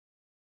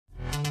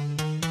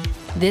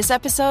This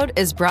episode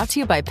is brought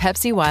to you by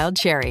Pepsi Wild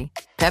Cherry.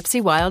 Pepsi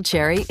Wild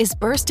Cherry is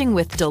bursting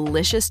with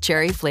delicious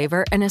cherry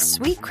flavor and a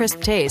sweet,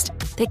 crisp taste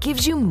that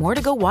gives you more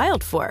to go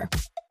wild for.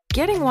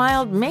 Getting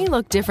wild may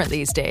look different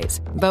these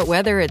days, but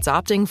whether it's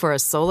opting for a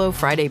solo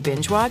Friday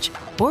binge watch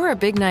or a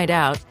big night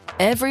out,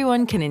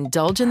 everyone can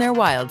indulge in their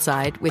wild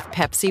side with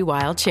Pepsi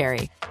Wild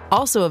Cherry.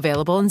 Also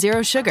available in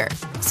Zero Sugar.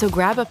 So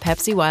grab a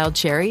Pepsi Wild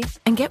Cherry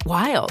and get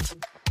wild.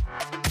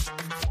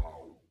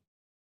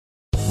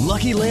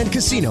 Lucky Land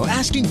Casino,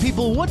 asking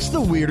people, what's the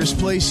weirdest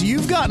place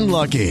you've gotten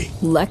lucky?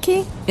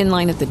 Lucky? In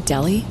line at the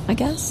deli, I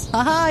guess?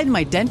 Aha, in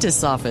my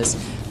dentist's office.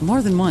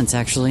 More than once,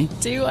 actually.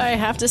 Do I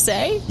have to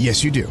say?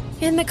 Yes, you do.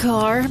 In the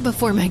car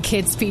before my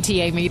kids'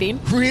 PTA meeting.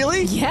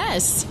 Really?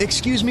 Yes.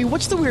 Excuse me,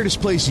 what's the weirdest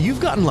place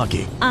you've gotten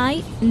lucky?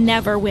 I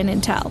never win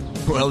and tell.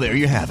 Well, there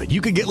you have it.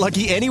 You can get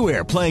lucky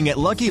anywhere, playing at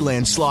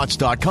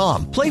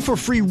LuckyLandSlots.com. Play for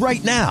free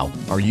right now.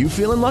 Are you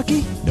feeling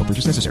lucky? No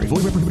purchase necessary.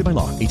 Void where prohibited by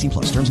law. 18+.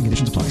 Terms and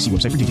conditions apply. See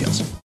website for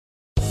details.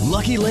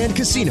 Lucky Land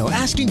Casino,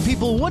 asking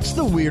people, what's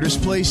the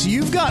weirdest place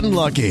you've gotten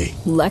lucky?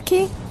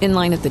 Lucky? In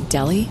line at the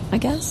deli, I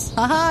guess?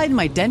 Aha, in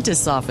my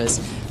dentist's office.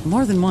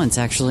 More than once,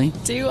 actually.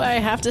 Do I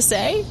have to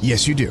say?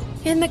 Yes, you do.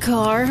 In the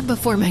car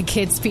before my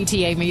kids'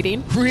 PTA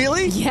meeting.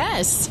 Really?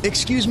 Yes.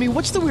 Excuse me,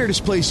 what's the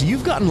weirdest place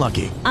you've gotten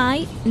lucky?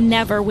 I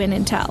never win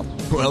and tell.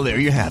 Well, there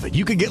you have it.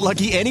 You can get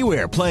lucky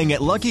anywhere, playing at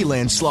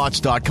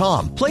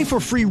LuckyLandSlots.com. Play for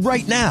free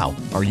right now.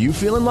 Are you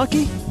feeling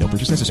lucky? No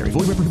purchase necessary.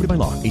 Void where prohibited by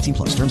law.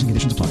 18+. Terms and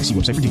conditions apply. See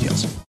website for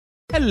details.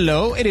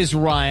 Hello, it is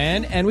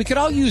Ryan, and we could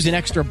all use an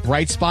extra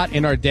bright spot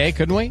in our day,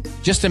 couldn't we?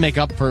 Just to make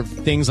up for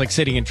things like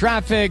sitting in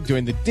traffic,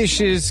 doing the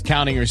dishes,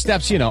 counting your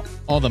steps, you know,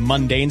 all the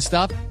mundane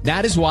stuff.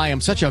 That is why I'm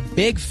such a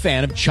big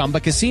fan of Chumba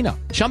Casino.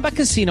 Chumba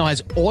Casino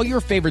has all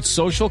your favorite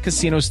social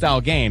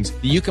casino-style games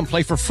that you can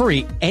play for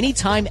free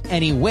anytime,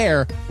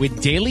 anywhere with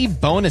daily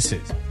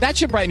bonuses. That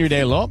should brighten your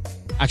day a little.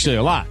 Actually,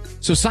 a lot.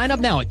 So sign up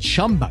now at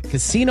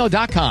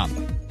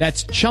ChumbaCasino.com.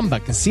 That's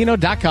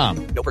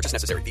ChumbaCasino.com. No purchase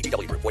necessary.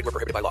 VGW Group. Void where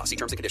prohibited by law. See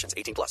terms and conditions.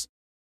 18+.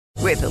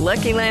 With the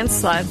Lucky Land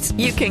Slots,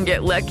 you can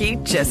get lucky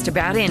just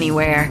about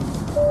anywhere.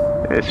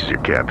 This is your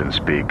captain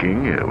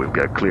speaking. We've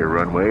got clear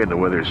runway and the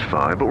weather's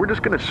fine, but we're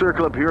just going to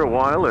circle up here a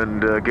while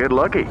and get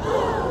lucky.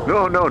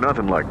 No,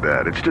 nothing like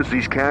that. It's just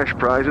these cash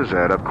prizes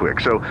add up quick.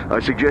 So I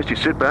suggest you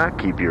sit back,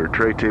 keep your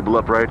tray table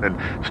upright, and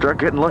start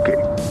getting lucky.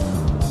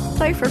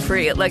 Play for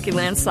free at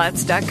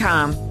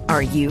LuckyLandSlots.com.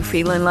 Are you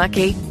feeling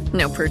lucky?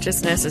 No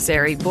purchase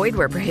necessary. Void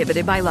where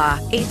prohibited by law.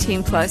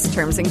 18+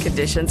 terms and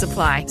conditions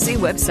apply. See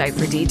website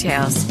for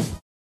details.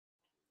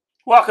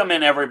 Welcome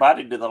in,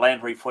 everybody, to the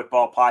Landry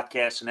Football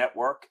Podcast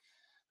Network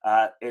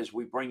as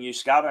we bring you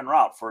Scout en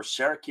Route for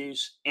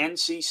Syracuse,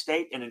 NC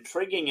State, an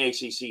intriguing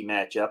ACC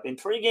matchup.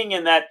 Intriguing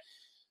in that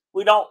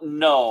we don't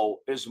know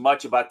as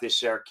much about this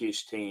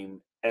Syracuse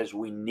team as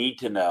we need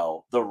to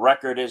know. The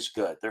record is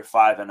good. They're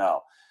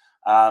 5-0.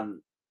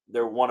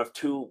 They're one of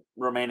two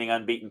remaining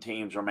unbeaten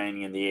teams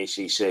remaining in the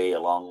ACC,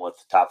 along with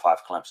the top 5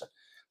 Clemson,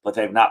 but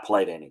they've not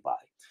played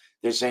anybody.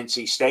 This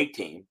NC State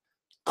team,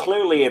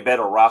 clearly a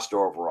better roster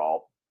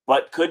overall,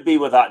 but could be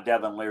without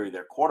Devin Leary,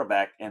 their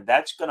quarterback, and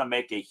that's going to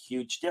make a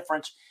huge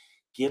difference,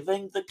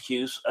 giving the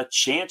Cuse a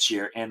chance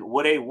here. And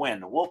would a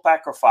win? The Wolfpack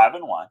are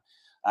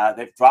 5-1.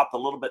 They've dropped a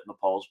little bit in the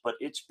polls, but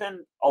it's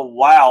been a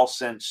while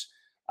since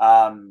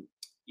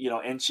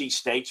NC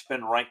State's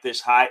been ranked this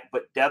high,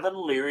 but Devin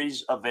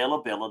Leary's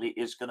availability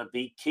is going to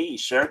be key.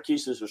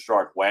 Syracuse has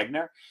started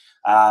Wagner.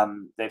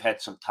 They've had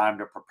some time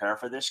to prepare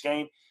for this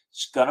game.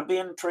 It's going to be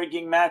an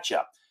intriguing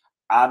matchup.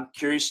 I'm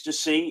curious to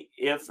see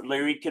if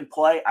Leary can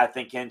play. I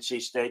think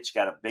NC State's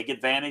got a big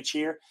advantage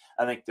here.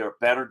 I think they're a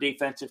better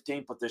defensive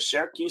team, but the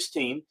Syracuse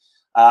team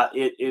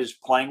it is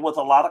playing with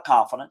a lot of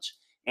confidence,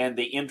 and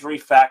the injury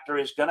factor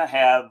is going to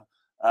have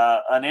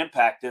an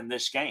impact in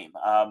this game.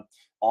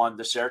 On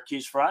the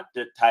Syracuse front,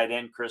 the tight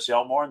end Chris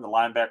Elmore and the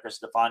linebacker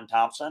Stephon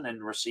Thompson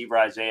and receiver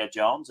Isaiah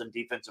Jones and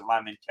defensive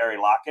lineman Terry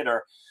Lockett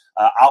are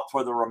out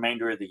for the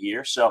remainder of the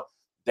year. So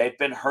they've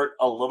been hurt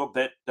a little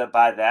bit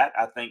by that.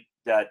 I think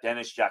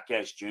Dennis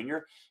Jacquez Jr.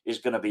 is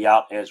going to be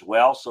out as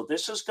well. So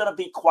this is going to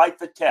be quite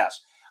the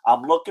test.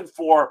 I'm looking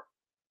for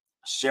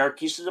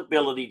Syracuse's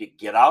ability to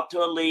get out to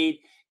a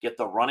lead, get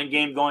the running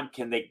game going.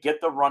 Can they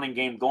get the running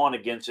game going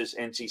against this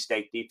NC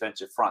State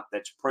defensive front?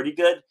 That's pretty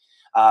good.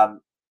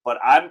 But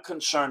I'm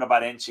concerned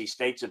about NC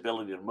State's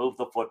ability to move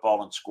the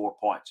football and score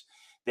points.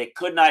 They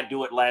could not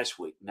do it last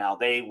week. Now,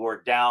 they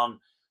were down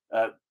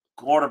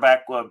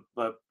quarterback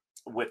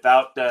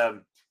without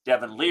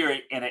Devin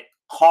Leary, and it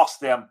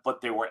cost them,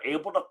 but they were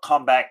able to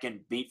come back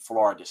and beat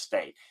Florida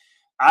State.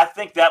 I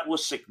think that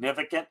was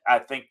significant. I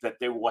think that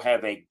they will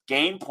have a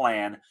game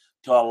plan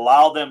to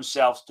allow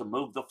themselves to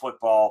move the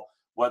football,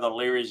 whether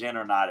Leary's in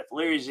or not. If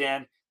Leary's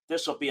in,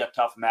 this will be a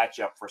tough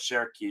matchup for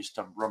Syracuse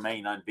to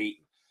remain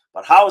unbeaten.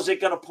 But how is it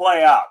going to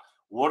play out?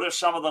 What are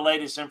some of the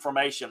latest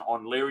information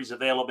on Leary's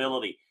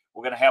availability?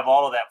 We're going to have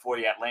all of that for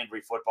you at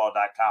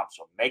LandryFootball.com.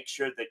 So make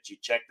sure that you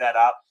check that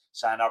out.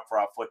 Sign up for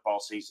our football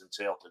season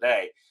sale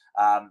today.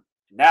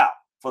 Now,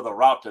 for the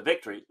route to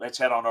victory, let's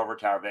head on over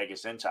to our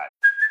Vegas Insider.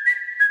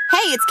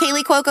 Hey, it's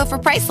Kaylee Cuoco for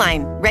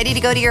Priceline. Ready to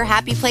go to your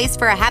happy place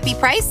for a happy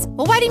price?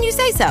 Well, why didn't you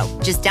say so?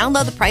 Just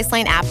download the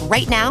Priceline app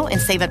right now and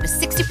save up to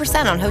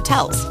 60% on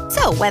hotels.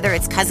 So whether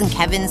it's Cousin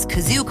Kevin's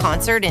Kazoo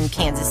Concert in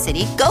Kansas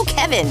City, go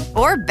Kevin,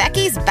 or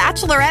Becky's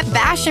Bachelorette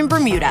Bash in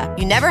Bermuda,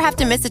 you never have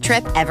to miss a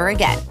trip ever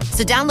again.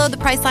 So download the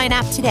Priceline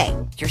app today.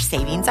 Your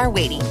savings are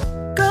waiting.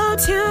 Go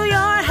to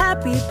your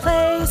happy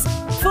place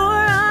for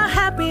a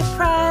happy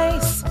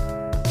price.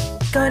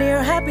 Go to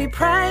your happy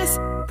price,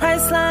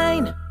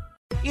 Priceline.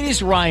 It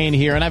is Ryan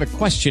here, and I have a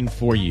question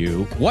for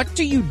you. What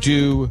do you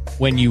do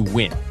when you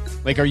win?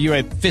 Like, are you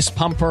a fist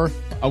pumper,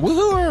 a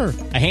woo-hooer,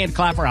 a hand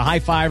clapper, a high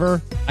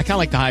fiver? I kind of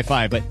like the high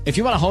five, but if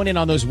you want to hone in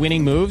on those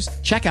winning moves,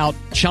 check out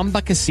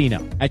Chumba Casino.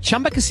 At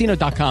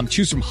ChumbaCasino.com,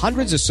 choose from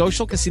hundreds of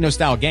social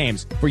casino-style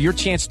games for your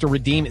chance to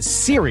redeem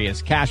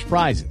serious cash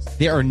prizes.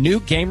 There are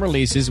new game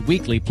releases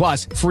weekly,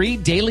 plus free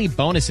daily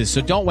bonuses, so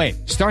don't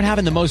wait. Start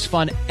having the most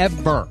fun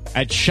ever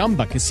at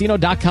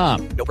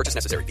ChumbaCasino.com. No purchase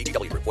necessary.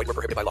 VGW Group. Void where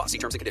prohibited by law. See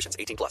terms and conditions.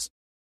 18+.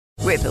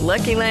 With the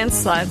Lucky Land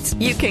Slots,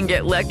 you can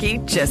get lucky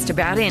just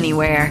about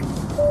anywhere.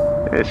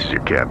 This is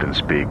your captain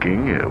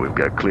speaking. We've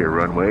got clear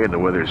runway and the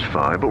weather's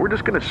fine, but we're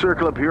just going to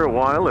circle up here a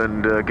while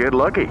and get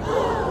lucky.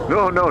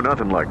 No,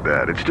 nothing like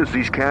that. It's just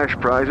these cash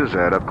prizes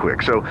add up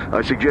quick. So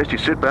I suggest you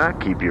sit back,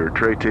 keep your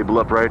tray table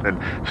upright, and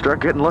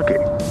start getting lucky.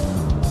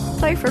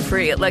 Play for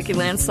free at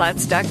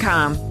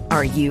LuckyLandSlots.com.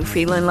 Are you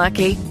feeling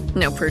lucky?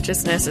 No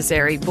purchase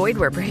necessary. Void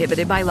where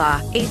prohibited by law.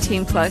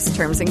 18+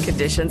 terms and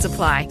conditions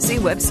apply. See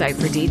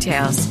website for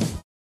details.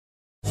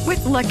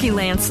 With Lucky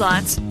Land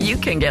Slots, you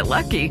can get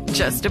lucky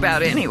just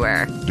about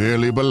anywhere.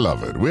 Dearly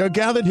beloved, we are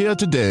gathered here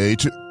today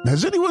to...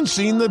 Has anyone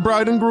seen the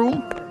bride and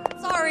groom?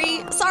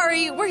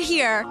 Sorry, we're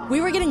here.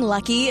 We were getting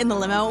lucky in the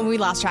limo and we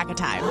lost track of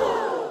time.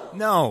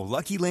 No,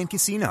 Lucky Land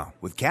Casino,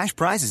 with cash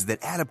prizes that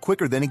add up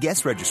quicker than a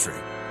guest registry.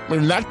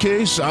 In that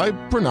case, I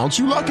pronounce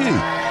you lucky.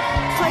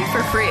 Play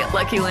for free at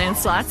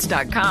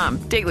LuckyLandSlots.com.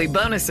 Daily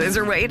bonuses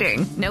are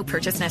waiting. No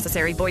purchase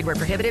necessary. Void where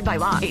prohibited by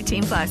law.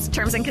 18+.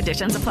 Terms and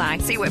conditions apply.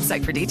 See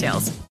website for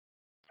details.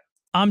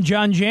 I'm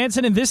John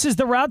Jansen, and this is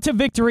the Route to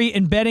Victory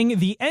in betting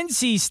the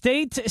NC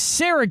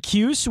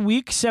State-Syracuse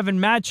Week 7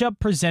 matchup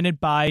presented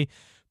by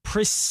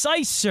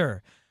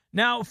Preciser.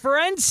 Now, for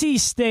NC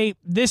State,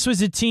 this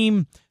was a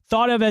team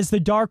thought of as the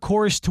dark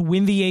horse to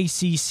win the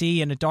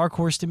ACC and a dark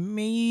horse to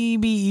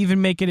maybe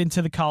even make it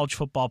into the college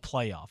football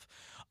playoff.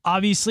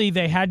 Obviously,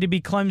 they had to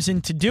be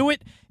Clemson to do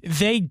it.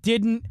 They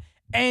didn't.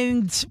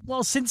 And,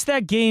 well, since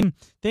that game,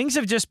 things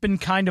have just been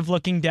kind of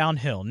looking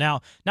downhill.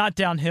 Now, not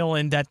downhill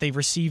in that they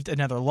received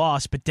another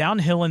loss, but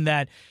downhill in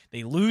that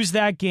they lose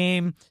that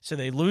game, so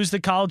they lose the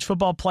college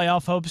football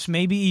playoff hopes,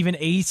 maybe even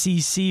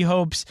ACC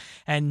hopes.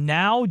 And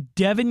now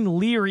Devin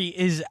Leary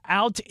is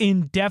out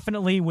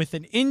indefinitely with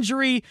an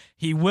injury.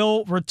 He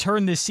will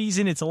return this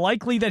season. It's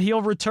likely that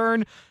he'll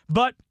return,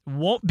 but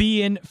won't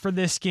be in for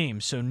this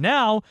game. So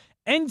now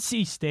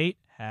NC State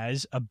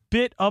has a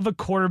bit of a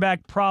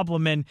quarterback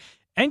problem, and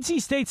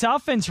NC State's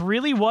offense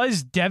really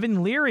was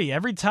Devin Leary.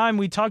 Every time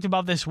we talked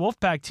about this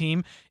Wolfpack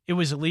team, it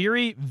was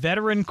Leary,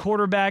 veteran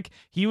quarterback.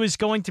 He was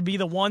going to be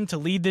the one to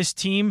lead this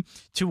team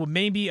to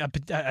maybe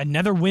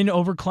another win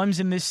over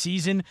Clemson this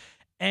season.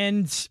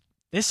 And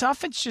this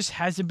offense just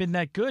hasn't been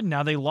that good.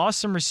 Now, they lost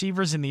some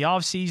receivers in the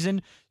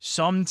offseason,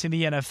 some to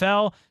the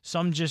NFL,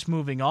 some just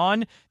moving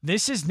on.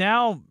 This is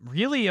now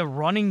really a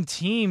running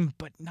team,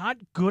 but not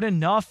good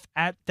enough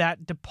at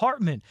that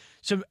department.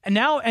 So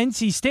now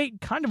NC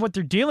State, kind of what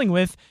they're dealing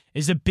with,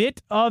 is a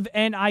bit of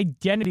an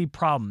identity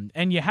problem.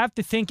 And you have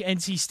to think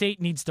NC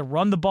State needs to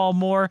run the ball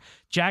more.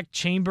 Jack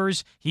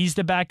Chambers, he's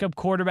the backup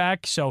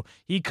quarterback, so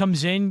he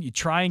comes in, you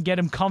try and get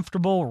him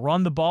comfortable,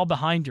 run the ball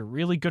behind your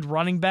really good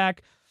running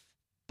back.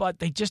 But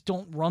they just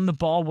don't run the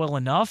ball well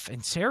enough,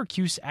 and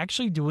Syracuse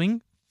actually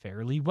doing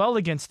fairly well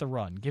against the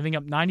run, giving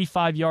up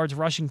 95 yards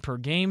rushing per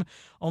game,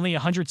 only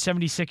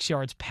 176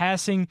 yards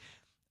passing.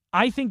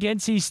 I think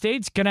NC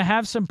State's going to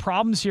have some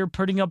problems here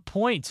putting up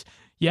points.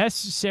 Yes,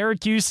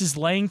 Syracuse is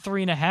laying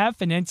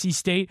 3.5, and NC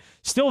State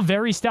still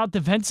very stout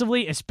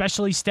defensively,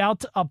 especially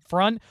stout up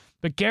front.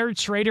 But Garrett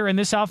Schrader and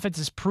this offense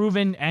has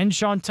proven, and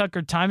Sean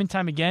Tucker time and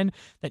time again,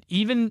 that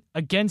even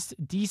against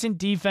decent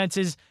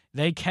defenses,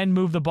 they can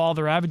move the ball.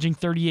 They're averaging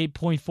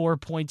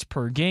 38.4 points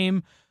per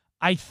game.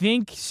 I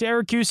think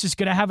Syracuse is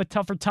going to have a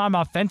tougher time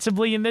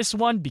offensively in this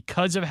one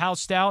because of how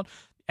stout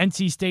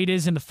NC State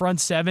is in the front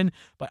seven,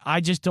 but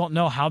I just don't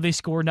know how they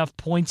score enough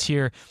points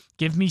here.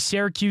 Give me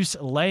Syracuse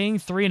laying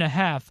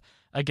 3.5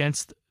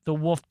 against the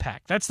Wolfpack.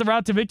 That's the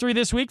Route to Victory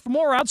this week. For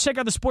more routes, check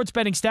out the Sports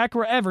Betting Stack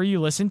wherever you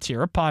listen to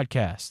your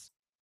podcasts.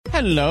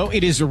 Hello,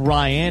 it is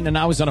Ryan, and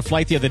I was on a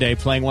flight the other day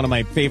playing one of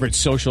my favorite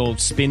social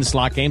spin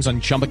slot games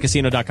on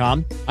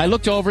ChumbaCasino.com. I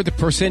looked over at the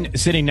person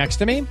sitting next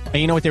to me, and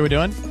you know what they were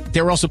doing?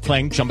 They were also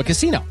playing Chumba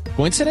Casino.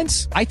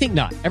 Coincidence? I think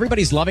not.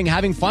 Everybody's loving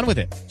having fun with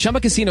it. Chumba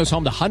Casino is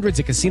home to hundreds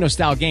of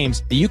casino-style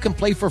games that you can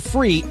play for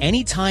free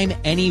anytime,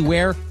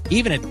 anywhere,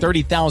 even at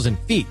 30,000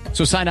 feet.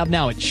 So sign up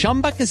now at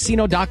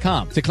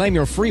ChumbaCasino.com to claim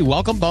your free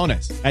welcome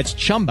bonus. That's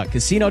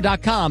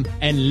ChumbaCasino.com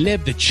and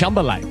live the Chumba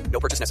life. No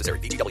purchase necessary.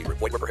 VGW.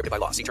 Void were prohibited by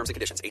law. See terms and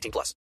conditions.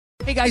 18+.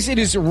 Hey guys, it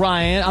is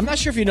Ryan. I'm not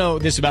sure if you know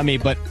this about me,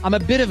 but I'm a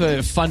bit of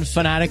a fun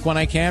fanatic when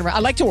I can. I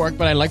like to work,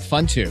 but I like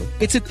fun too.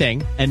 It's a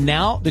thing. And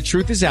now the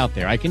truth is out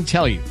there. I can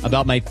tell you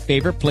about my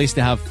favorite place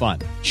to have fun.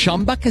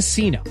 Chumba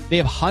Casino. They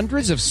have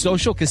hundreds of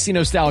social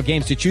casino style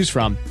games to choose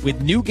from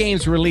with new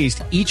games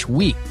released each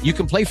week. You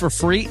can play for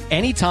free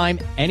anytime,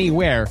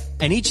 anywhere.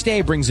 And each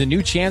day brings a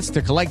new chance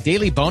to collect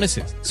daily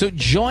bonuses. So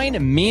join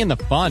me in the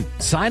fun.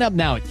 Sign up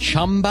now at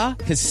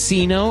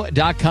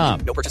ChumbaCasino.com.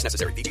 No purchase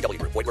necessary.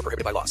 VGW. Void were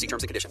prohibited by law. See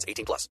terms and conditions.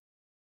 18+.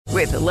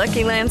 With the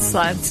Lucky Land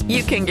Slots,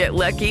 you can get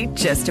lucky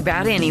just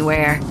about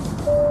anywhere.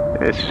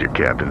 This is your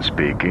captain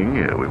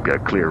speaking. We've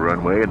got clear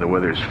runway and the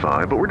weather's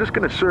fine, but we're just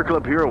going to circle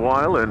up here a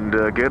while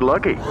and get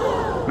lucky.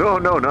 No,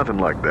 nothing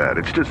like that.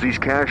 It's just these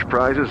cash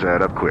prizes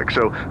add up quick.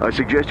 So I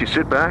suggest you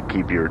sit back,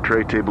 keep your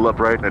tray table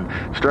upright, and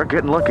start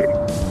getting lucky.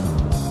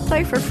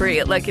 Play for free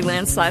at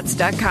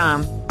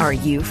LuckyLandSlots.com. Are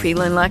you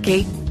feeling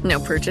lucky? No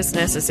purchase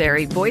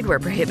necessary. Void where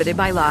prohibited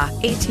by law.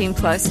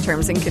 18+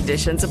 terms and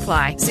conditions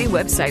apply. See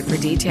website for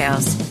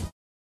details.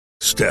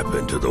 Step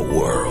into the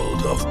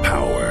world of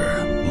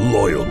power,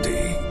 loyalty,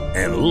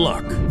 and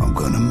luck. I'm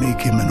going to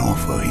make him an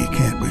offer he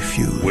can't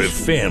refuse. With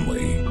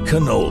family,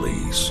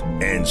 cannolis,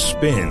 and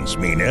spins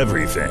mean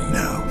everything.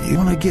 Now, you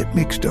want to get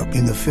mixed up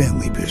in the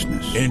family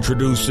business.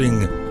 Introducing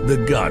The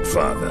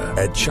Godfather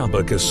at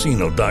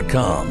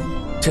ChumbaCasino.com.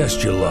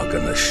 Test your luck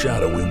in the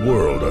shadowy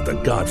world of The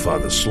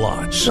Godfather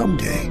slot.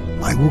 Someday,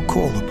 I will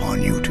call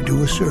upon you to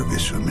do a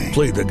service for me.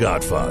 Play The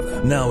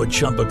Godfather, now at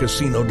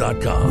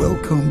ChumbaCasino.com.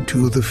 Welcome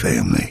to the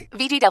family.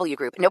 VGW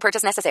Group. No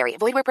purchase necessary.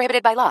 Void where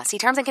prohibited by law. See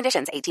terms and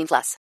conditions.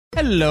 18+.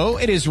 Hello,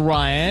 it is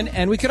Ryan,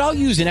 and we could all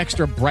use an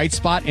extra bright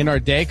spot in our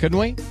day, couldn't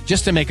we?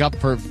 Just to make up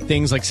for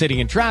things like sitting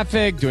in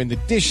traffic, doing the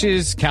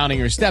dishes, counting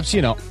your steps,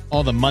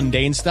 all the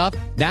mundane stuff.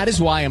 That is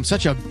why I'm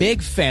such a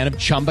big fan of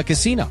Chumba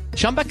Casino.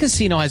 Chumba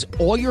Casino has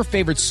all your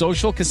favorite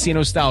social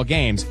casino-style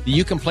games that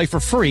you can play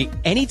for free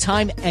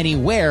anytime,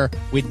 anywhere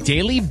with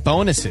daily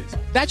bonuses.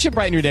 That should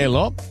brighten your day a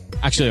little.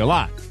 Actually, a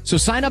lot. So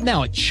sign up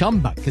now at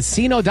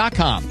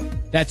ChumbaCasino.com.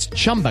 That's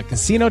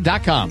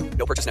ChumbaCasino.com.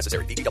 No purchase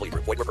necessary. VGW.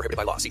 Void were prohibited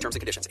by law. See terms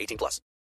and conditions. 18+.